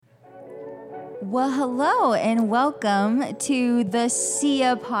Well, hello and welcome to the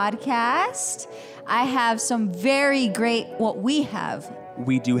Sia podcast. I have some very great, we have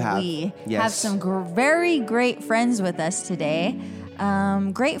some very great friends with us today.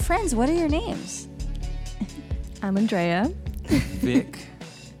 Great friends. What are your names? I'm Andrea. Vic.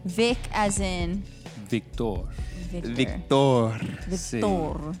 Vic as in? Victor. Victor.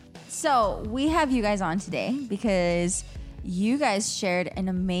 Sí. So we have you guys on today because you guys shared an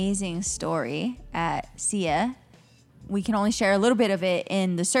amazing story at Sia. We can only share a little bit of it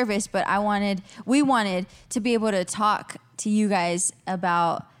in the service, but we wanted to be able to talk to you guys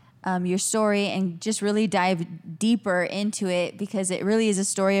about your story and just really dive deeper into it because it really is a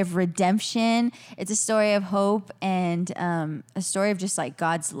story of redemption. It's a story of hope and a story of just like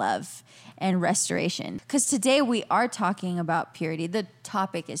God's love and restoration. Because today we are talking about purity. The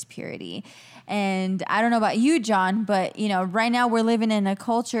topic is purity. And I don't know about you, John, but right now we're living in a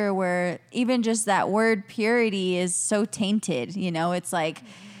culture where even just that word purity is so tainted. It's like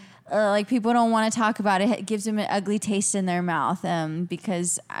people don't want to talk about it. It gives them an ugly taste in their mouth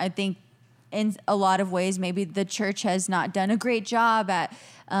because I think in a lot of ways maybe the church has not done a great job at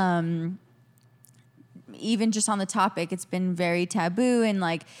even just on the topic. It's been very taboo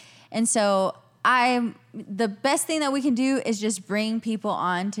and so the best thing that we can do is just bring people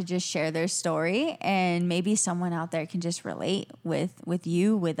on to just share their story, and maybe someone out there can just relate with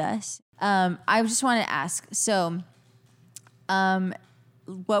us. I just want to ask, so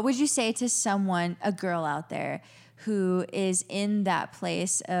what would you say to someone, a girl out there who is in that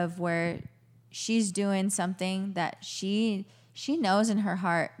place of where she's doing something that she knows in her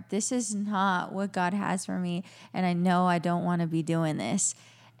heart, this is not what God has for me, and I know I don't want to be doing this.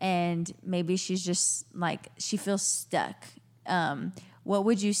 And maybe she's just she feels stuck. What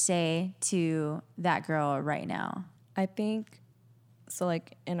would you say to that girl right now? I think, so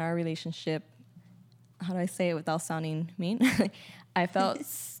in our relationship, how do I say it without sounding mean? I felt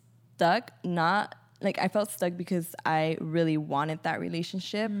stuck, I felt stuck because I really wanted that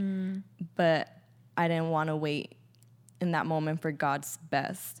relationship, but I didn't want to wait in that moment for God's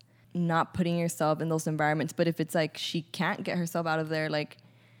best. Not putting yourself in those environments, but if it's she can't get herself out of there,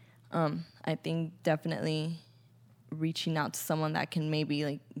 I think definitely reaching out to someone that can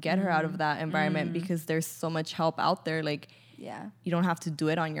maybe get her out of that environment because there's so much help out there. You don't have to do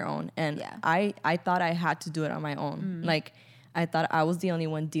it on your own. And I thought I had to do it on my own. I thought I was the only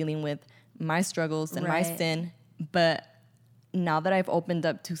one dealing with my struggles and my sin. But now that I've opened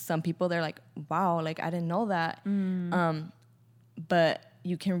up to some people, they're like, wow, I didn't know that. But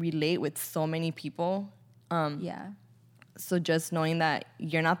you can relate with so many people. So just knowing that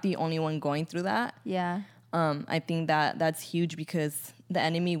you're not the only one going through that. I think that's huge because the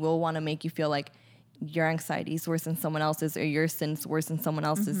enemy will want to make you feel like your anxiety is worse than someone else's or your sin's worse than someone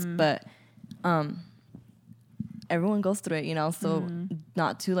else's. But everyone goes through it, so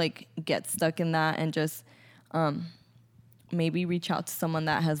not to get stuck in that and just maybe reach out to someone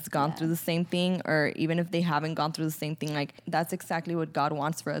that has gone through the same thing, or even if they haven't gone through the same thing, that's exactly what God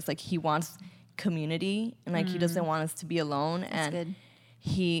wants for us. He wants community, and he doesn't want us to be alone. That's and good.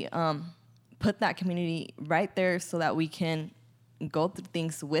 He put that community right there so that we can go through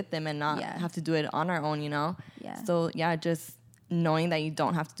things with them and not have to do it on our own, So just knowing that you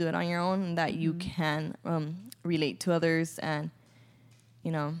don't have to do it on your own and that you can relate to others and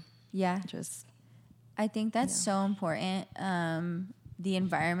just I think that's so important. The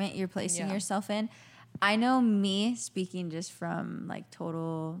environment you're placing yourself in. I know me, speaking just from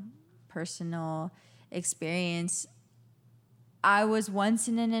total personal experience, I was once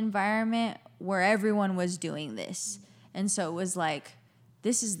in an environment where everyone was doing this. And so it was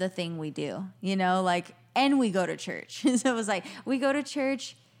this is the thing we do, and we go to church. So it was we go to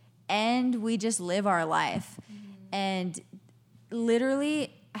church and we just live our life. And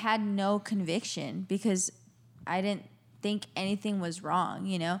literally I had no conviction because I didn't think anything was wrong,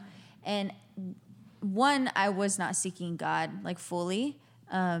 And one, I was not seeking God fully.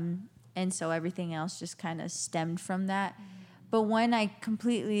 And so everything else just kind of stemmed from that. But when I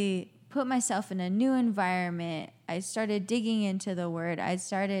completely put myself in a new environment, I started digging into the Word. I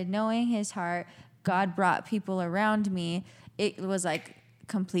started knowing His heart. God brought people around me. It was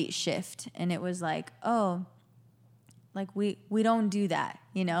complete shift. And it was we don't do that,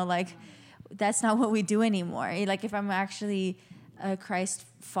 that's not what we do anymore. If I'm actually a Christ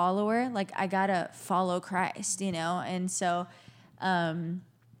follower, I gotta follow Christ, And so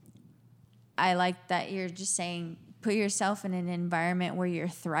I like that you're just saying, put yourself in an environment where you're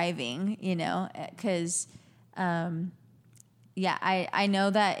thriving, because I know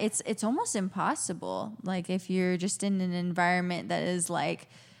that it's almost impossible. If you're just in an environment that is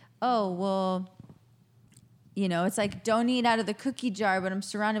oh, well, it's like, don't eat out of the cookie jar, but I'm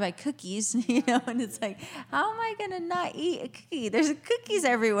surrounded by cookies, and it's like, how am I going to not eat a cookie? There's cookies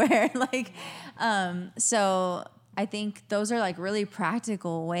everywhere. So I think those are like really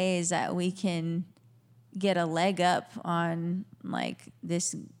practical ways that we can get a leg up on like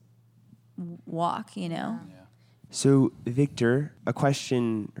this walk, So, Victor, a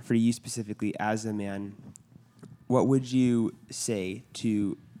question for you specifically as a man. What would you say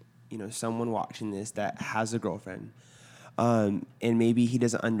to, someone watching this that has a girlfriend, and maybe he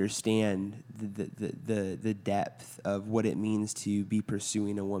doesn't understand the depth of what it means to be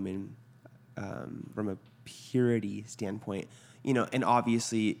pursuing a woman from a purity standpoint, and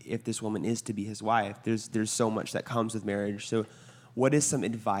obviously if this woman is to be his wife, there's so much that comes with marriage. So what is some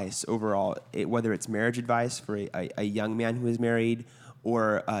advice overall, whether it's marriage advice for a young man who is married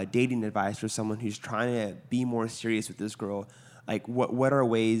or dating advice for someone who's trying to be more serious with this girl? Like what are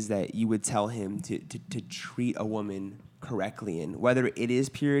ways that you would tell him to treat a woman correctly in, whether it is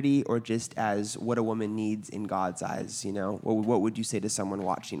purity or just as what a woman needs in God's eyes, what would you say to someone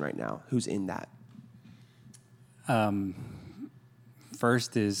watching right now who's in that?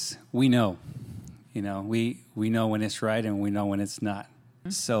 First is we know, we know when it's right and we know when it's not.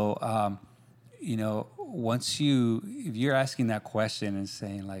 So, if you're asking that question and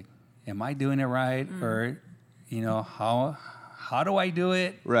saying like, am I doing it right? Or, how do I do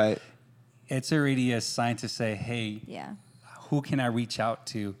it? Right. It's already a sign to say, hey, who can I reach out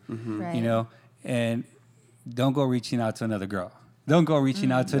to? Right. And don't go reaching out to another girl. Don't go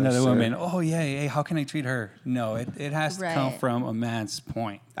reaching out to another woman. Oh, yeah, hey, how can I treat her? No, it has to come from a man's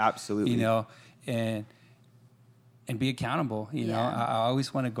point. Absolutely. And be accountable. I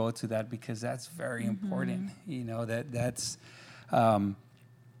always want to go to that because that's very important. That's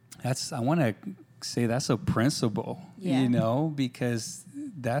I want to say that's a principle, because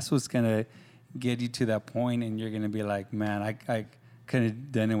that's what's going to get you to that point, and you're going to be like, man, I couldn't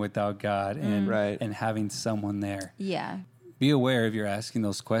have done it without God and having someone there. Yeah. Be aware if you're asking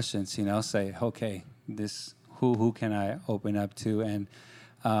those questions, say, okay, this who can I open up to? And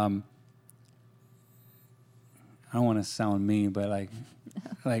I don't want to sound mean, but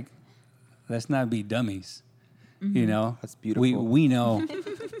like let's not be dummies. That's beautiful. We know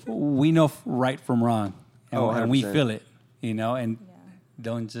we know right from wrong, and we feel it, and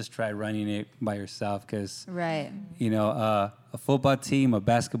don't just try running it by yourself, because right. A football team, a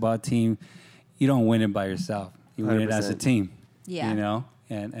basketball team, you don't win it by yourself. You win 100%. It as a team. Yeah.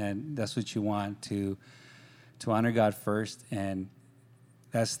 And that's what you want, to honor God first, and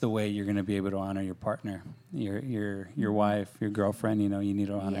that's the way you're going to be able to honor your partner, your wife, your girlfriend. You need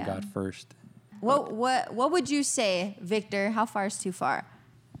to honor God first. What would you say, Victor? How far is too far?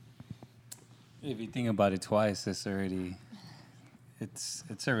 If you think about it twice, it's already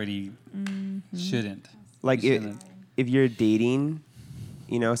shouldn't. Like if you're dating,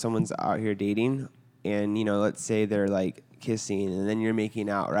 someone's out here dating, and let's say they're like kissing, and then you're making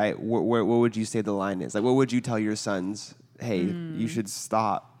out, right? What would you say the line is? Like, what would you tell your sons? Hey, you should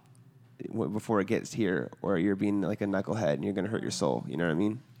stop before it gets here, or you're being like a knucklehead and you're going to hurt your soul. You know what I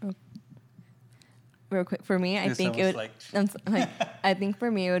mean? Real quick, for me, I think it would. I think for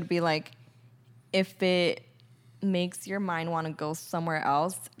me it would be like, if it makes your mind want to go somewhere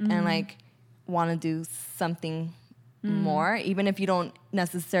else and like want to do something more, even if you don't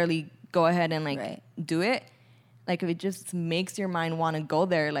necessarily go ahead and like do it. Like if it just makes your mind want to go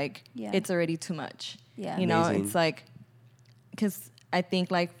there, like it's already too much. Yeah, Amazing. It's like, because I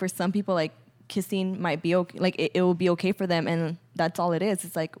think like for some people, like kissing might be okay, like it will be okay for them, and that's all it is.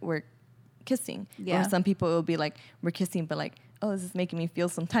 It's like we're kissing. Yeah. Or some people it will be like we're kissing, but like, oh, this is making me feel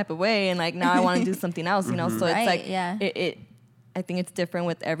some type of way, and like now I want to do something else, So it's like it. I think it's different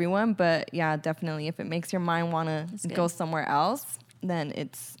with everyone, but yeah, definitely if it makes your mind want to go somewhere else, then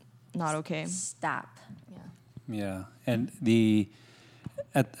it's not okay. Stop. Yeah, and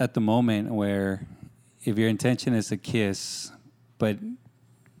at the moment where if your intention is a kiss, but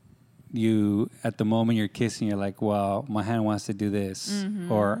at the moment you're kissing, you're like, well, my hand wants to do this,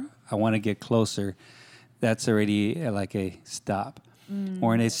 or I want to get closer, that's already like a stop. Or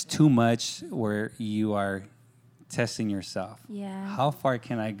when it's too much where you are testing yourself. Yeah. How far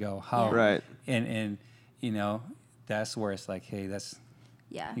can I go? How Right. And that's where it's like, hey, that's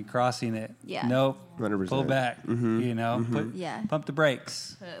you're crossing it. Yeah. Nope. 100%. Pull back. Pump the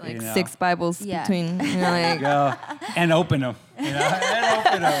brakes. Like 6 Bibles between. Like go and open them.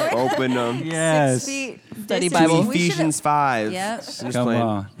 Open them. Yes. 6 feet. Study distance. Bible. Ephesians 5. Yep. Just Come playing.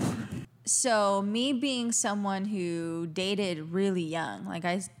 on. So me being someone who dated really young, like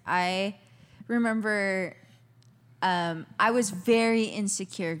I remember I was very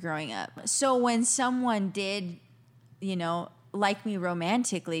insecure growing up. So when someone did, like me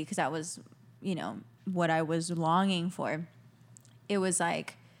romantically, because that was, what I was longing for, it was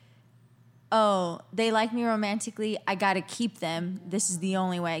like, oh, they like me romantically, I got to keep them. This is the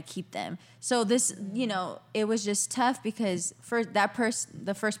only way I keep them. So this, it was just tough because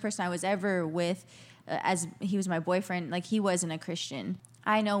the first person I was ever with, as he was my boyfriend, like he wasn't a Christian.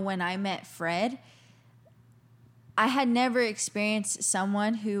 I know when I met Fred, I had never experienced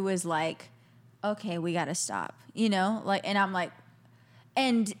someone who was like, okay, we got to stop, and I'm like,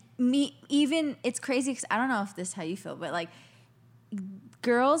 and me, even, it's crazy because I don't know if this is how you feel, but like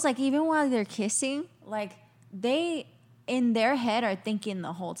girls, like even while they're kissing, like they, in their head are thinking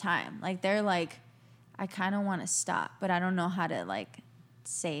the whole time, like they're like, I kind of want to stop, but I don't know how to like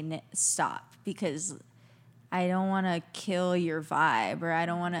say stop because I don't want to kill your vibe, or I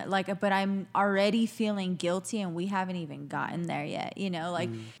don't want to but I'm already feeling guilty and we haven't even gotten there yet,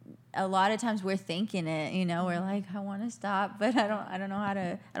 a lot of times we're thinking it, we're like, I want to stop, but I don't know how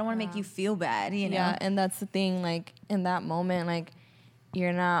to, I don't want to make you feel bad, Yeah, and that's the thing, like in that moment, like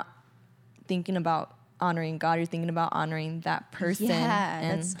you're not thinking about honoring God, you're thinking about honoring that person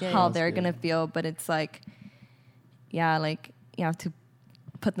and how they're going to feel, but it's like, yeah, like you have to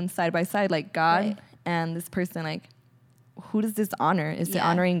put them side by side, like God. Right. And this person, like, who does this honor? Is it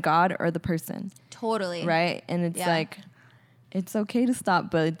honoring God or the person? Totally. Right? And it's like, it's okay to stop,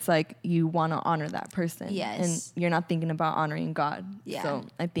 but it's like you want to honor that person. Yes. And you're not thinking about honoring God. Yeah. So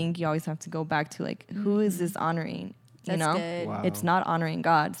I think you always have to go back to, like, who is this honoring? That's good. Wow. It's not honoring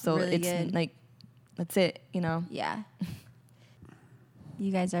God. So really it's good. like, that's it, Yeah.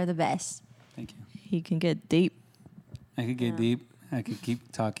 You guys are the best. Thank you. He can get deep. I could get deep. I could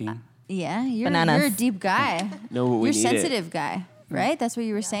keep talking. Yeah, you're Bananas. a deep guy. No, we you're need sensitive guy, right? That's what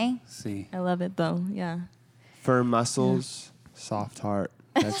you were saying? See. I love it, though. Yeah. Firm muscles, soft heart.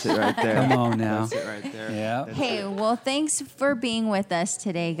 That's it right there. Come on now. That's it right there. Yeah. Hey, well, thanks for being with us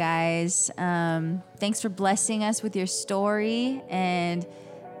today, guys. Thanks for blessing us with your story, and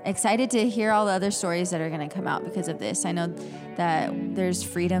excited to hear all the other stories that are going to come out because of this. I know that there's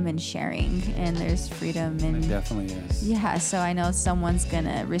freedom in sharing, and there's freedom in... It definitely is. Yeah, so I know someone's going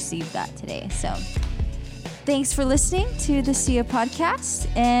to receive that today. So thanks for listening to the Sia podcast,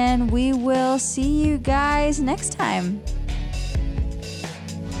 and we will see you guys next time.